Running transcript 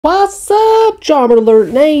What's up, Job Alert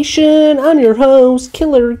Nation? I'm your host,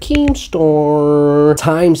 Killer Keemstar.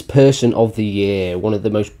 Times Person of the Year, one of the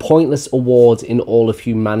most pointless awards in all of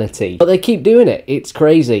humanity. But they keep doing it. It's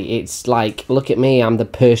crazy. It's like, look at me, I'm the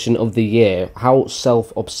Person of the Year. How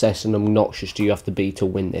self-obsessed and obnoxious do you have to be to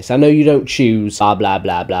win this? I know you don't choose blah, blah,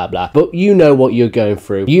 blah, blah, blah, but you know what you're going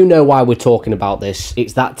through. You know why we're talking about this.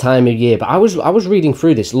 It's that time of year. But I was reading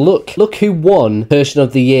through this. Look who won Person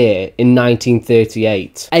of the Year in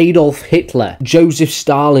 1938. Adolf Hitler. Joseph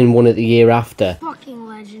Stalin won it the year after. Fucking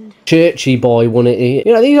legend. Churchy boy won it.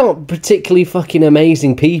 You know, these aren't particularly fucking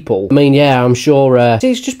amazing people. I mean, yeah, I'm sure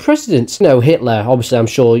it's just presidents. No, Hitler, obviously, I'm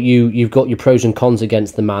sure you've got your pros and cons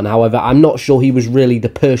against the man. However, I'm not sure he was really the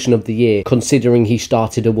Person of the Year, considering he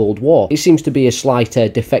started a world war. It seems to be a slight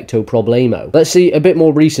de facto problemo. Let's see a bit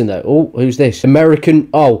more recent, though. Oh, who's this? In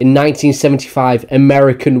 1975,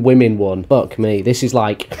 American women won. Fuck me. This is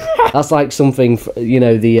like... that's like something, you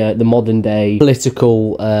know, the modern day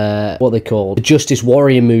political, what they call, the justice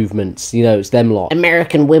warrior movements, you know, it's them lot.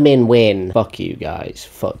 American women win. Fuck you guys,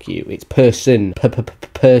 fuck you. It's person.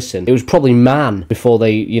 It was probably man before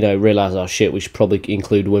they, you know, realised, oh shit, we should probably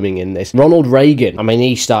include women in this. Ronald Reagan, I mean,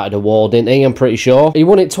 he started a war, didn't he? I'm pretty sure. He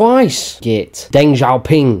won it twice. Git. Deng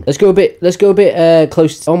Xiaoping. Let's go a bit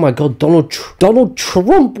close to, oh my god, Donald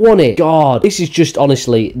Trump won it. God, this is just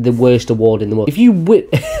honestly the worst award in the world. If you win...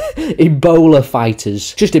 Ebola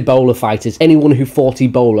fighters, just Ebola fighters, anyone who fought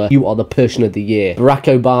Ebola, you are the Person of the Year. Barack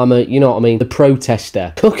Obama, you know what I mean, the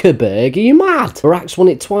protester. Zuckerberg, are you mad? Barack's won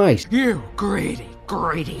it twice. You greedy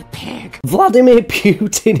pig. Vladimir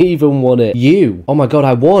Putin even won it. You. Oh my god,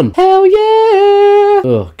 I won. Hell yeah.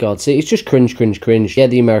 Oh god, see, it's just cringe. Yeah,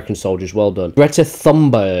 the American soldiers, well done. Greta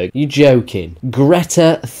Thunberg. You joking?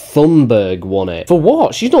 Greta Thunberg won it. For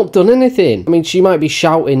what? She's not done anything. I mean, she might be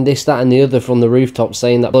shouting this, that and the other from the rooftop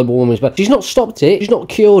saying that global warming is bad. She's not stopped it. She's not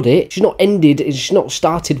cured it. She's not ended. She's not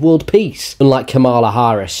started world peace. Unlike Kamala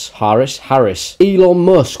Harris. Elon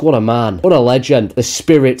Musk, what a man. What a legend. The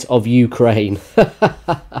spirit of Ukraine.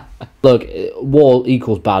 Look, war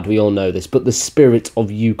equals bad, we all know this, but the spirit of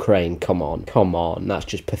Ukraine, come on, that's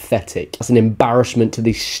just pathetic. That's an embarrassment to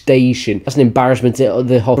this station. That's an embarrassment to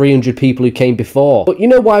the 300 people who came before. But you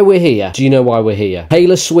know why we're here? Do you know why we're here?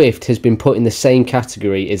 Taylor Swift has been put in the same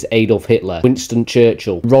category as Adolf Hitler, Winston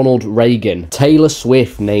Churchill, Ronald Reagan. Taylor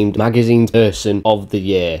Swift named Magazine Person of the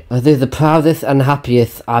Year. They're the proudest and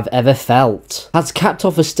happiest I've ever felt. Has capped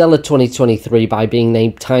off a stellar 2023 by being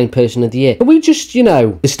named Time Person of the Year. But we just, you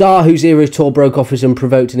know, the star whose era tour broke off has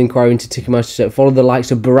unprovoked an inquiry into Ticketmaster. Follow the likes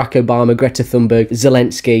of Barack Obama, Greta Thunberg,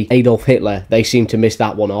 Zelensky, Adolf Hitler. They seem to miss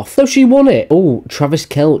that one off. So she won it. Oh, Travis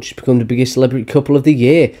Kelce has become the biggest celebrity couple of the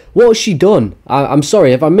year. What has she done? I'm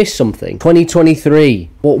sorry, have I missed something? 2023.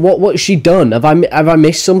 What has she done? Have I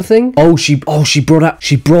missed something? Oh, she brought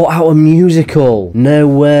out a musical. No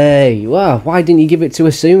way. Wow, why didn't you give it to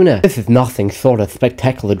her sooner? This is nothing short of a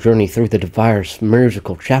spectacular journey through the diverse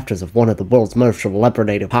musical chapters of one of the world's most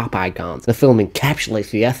celebrated pop icons. The film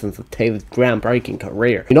encapsulates the essence of Taylor's groundbreaking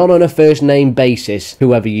career. You're not on a first name basis,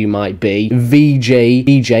 whoever you might be.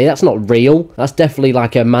 VJ, that's not real. That's definitely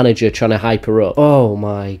like a manager trying to hype her up. Oh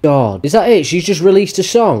my god. Is that it? She's just released a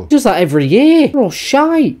song. She does that every year. They're all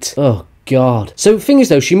shite. Oh god. So the thing is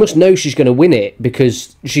though, she must know she's going to win it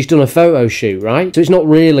because she's done a photo shoot, right? So it's not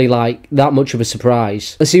really like that much of a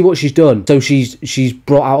surprise. Let's see what she's done. So she's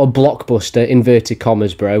brought out a blockbuster, inverted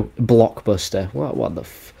commas, bro. Blockbuster. What the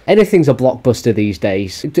f... Anything's a blockbuster these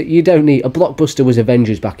days. You don't need... A blockbuster was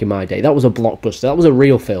Avengers back in my day. That was a blockbuster. That was a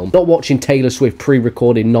real film. Not watching Taylor Swift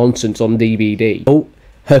pre-recorded nonsense on DVD. Oh,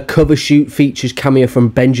 her cover shoot features cameo from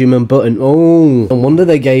Benjamin Button. Oh, no wonder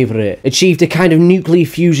they gave her it. Achieved a kind of nuclear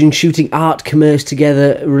fusion shooting art commerce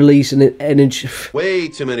together, release and way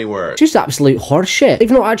too many words. Just absolute horseshit.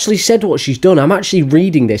 They've not actually said what she's done. I'm actually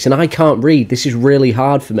reading this and I can't read. This is really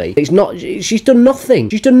hard for me. It's not... She's done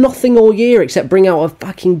nothing. She's done nothing all year except bring out a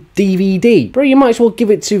fucking DVD. Bro, you might as well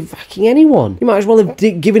give it to fucking anyone. You might as well have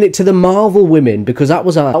given it to the Marvel women because that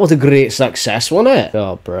was a great success, wasn't it?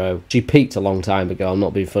 Oh, bro. She peaked a long time ago. I'm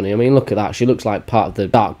not being funny. I mean, look at that. She looks like part of the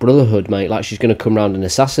Dark Brotherhood, mate. Like she's going to come round and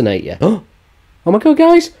assassinate you. Oh my god,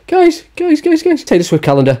 guys. Taylor Swift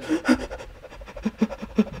calendar.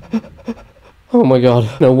 Oh my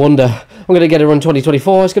god. No wonder. I'm going to get her on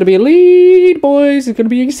 2024. It's going to be a lead boys. It's gonna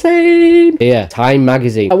be insane. Yeah, Time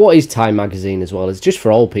magazine. What is Time magazine as well? It's just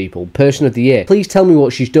for old people. Person of the year. Please tell me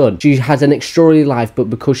what she's done. She has an extraordinary life, but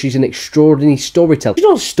because she's an extraordinary storyteller. She's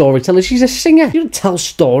not a storyteller, she's a singer. You don't tell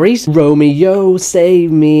stories. Romeo,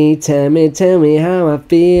 save me. Tell me how I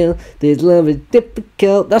feel. This love is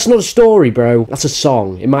difficult. That's not a story, bro. That's a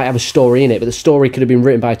song. It might have a story in it, but the story could have been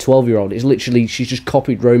written by a 12-year-old. It's literally, she's just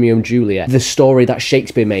copied Romeo and Juliet, the story that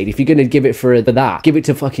Shakespeare made. If you're going to give it for that, give it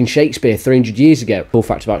to fucking Shakespeare 300 years ago. Cool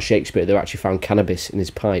fact about Shakespeare, they actually found cannabis in his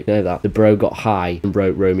pipe. You know that? The bro got high and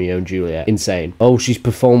wrote Romeo and Juliet. Insane. Oh, she's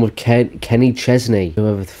performed with Kenny Chesney.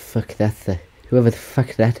 Whoever the fuck that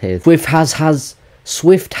is.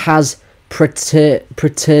 Swift has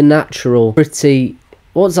preternatural,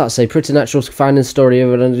 what does that say? Preternatural finding story of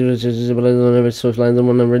Swift lands on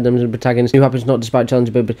one of the protagonist who happens not despite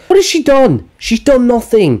challenging, but what has she done? She's done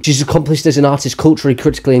nothing. She's accomplished as an artist culturally,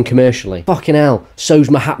 critically, and commercially. Fucking hell.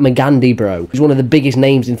 So's Mahatma Gandhi, bro. He's one of the biggest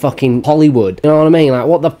names in fucking Hollywood. You know what I mean? Like,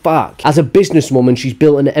 what the fuck? As a businesswoman, she's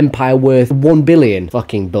built an empire worth 1 billion.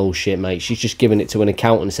 Fucking bullshit, mate. She's just given it to an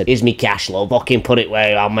accountant and said, here's me cash, love. Fucking put it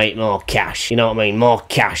where I'll make more cash. You know what I mean? More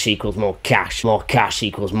cash equals more cash. More cash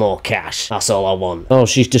equals more cash. That's all I want. Oh,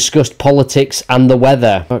 she's discussed politics and the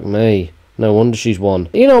weather. Fuck me. No wonder she's won.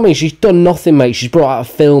 You know what I mean? She's done nothing, mate. She's brought out a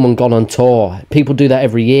film and gone on tour. People do that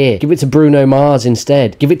every year. Give it to Bruno Mars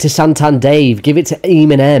instead. Give it to Santan Dave. Give it to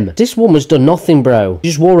Eminem. This woman's done nothing, bro. She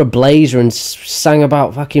just wore a blazer and sang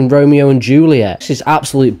about fucking Romeo and Juliet. This is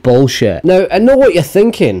absolute bullshit. No, I know what you're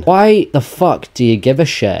thinking. Why the fuck do you give a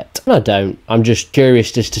shit? I don't. I'm just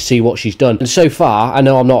curious just to see what she's done. And so far, I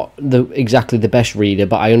know I'm not exactly the best reader,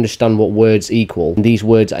 but I understand what words equal. And these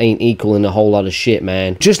words ain't equaling a whole lot of shit,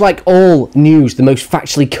 man. Just like all news, the most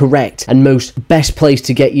factually correct and most best place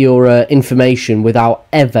to get your information without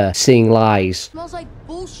ever seeing lies. Smells like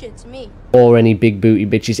bullshit to me. Or any big booty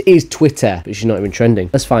bitches is Twitter, but she's not even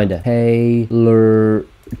trending. Let's find her.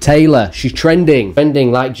 Taylor, she's trending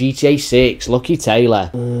like GTA 6. Lucky Taylor.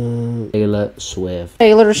 Taylor Swift.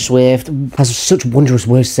 Taylor Swift has such wondrous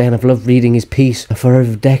words to say, and I've loved reading his piece for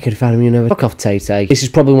over a decade. Found him, you know. Fuck off, Tay-Tay. This is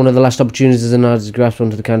probably one of the last opportunities as an artist to grasp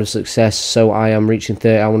onto the kind of success. So I am reaching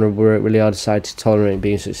 30. I want to work really hard to decide to tolerate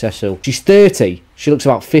being successful. She's 30. She looks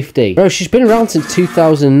about 50. Bro, she's been around since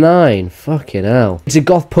 2009. Fucking hell. It's a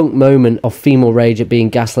goth punk moment of female rage at being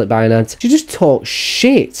gaslit by an ad. She just talks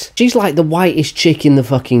shit. She's like the whitest chick in the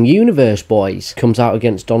fucking universe, boys. Comes out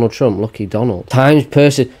against Donald Trump. Lucky Donald. Times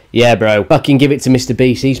person. Yeah, bro. Fucking give it to Mr.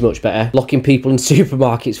 Beast. He's much better. Locking people in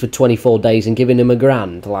supermarkets for 24 days and giving them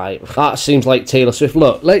 $1,000. Like, that seems like Taylor Swift.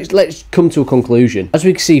 Look, let's come to a conclusion. As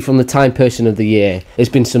we can see from the Time Person of the Year, there's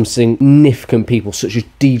been some significant people such as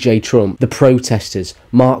DJ Trump, the protesters,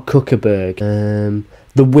 Mark Zuckerberg,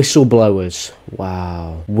 the whistleblowers.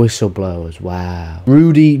 Wow. Whistleblowers. Wow.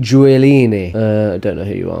 Rudy Giuliani. I don't know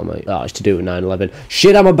who you are, mate. Oh, it's to do with 9/11.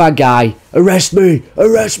 Shit, I'm a bad guy. Arrest me.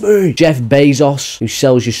 Arrest me. Jeff Bezos, who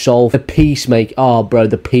sells your soul. The Peacemaker. Oh, bro,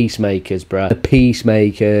 the Peacemakers, bro. The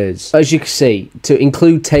Peacemakers. As you can see, to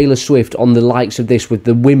include Taylor Swift on the likes of this with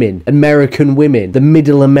the women, American women, the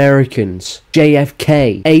middle Americans,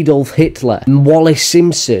 JFK, Adolf Hitler, Wallace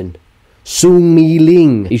Simpson, Sung Mi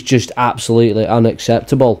Ling is just absolutely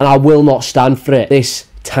unacceptable, and I will not stand for it. This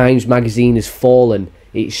Times magazine has fallen.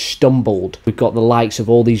 It's stumbled. We've got the likes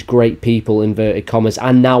of all these great people, inverted commas,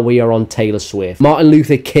 and now we are on Taylor Swift. Martin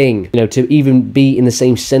Luther King, you know, to even be in the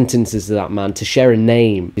same sentence as that man, to share a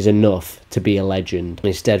name is enough to be a legend.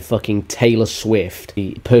 Instead, fucking Taylor Swift,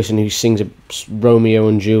 the person who sings Romeo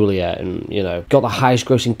and Juliet and, you know, got the highest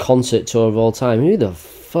grossing concert tour of all time. Who the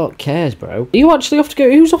fuck cares, bro? Are you actually off to go?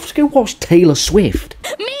 Who's off to go watch Taylor Swift?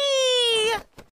 Me!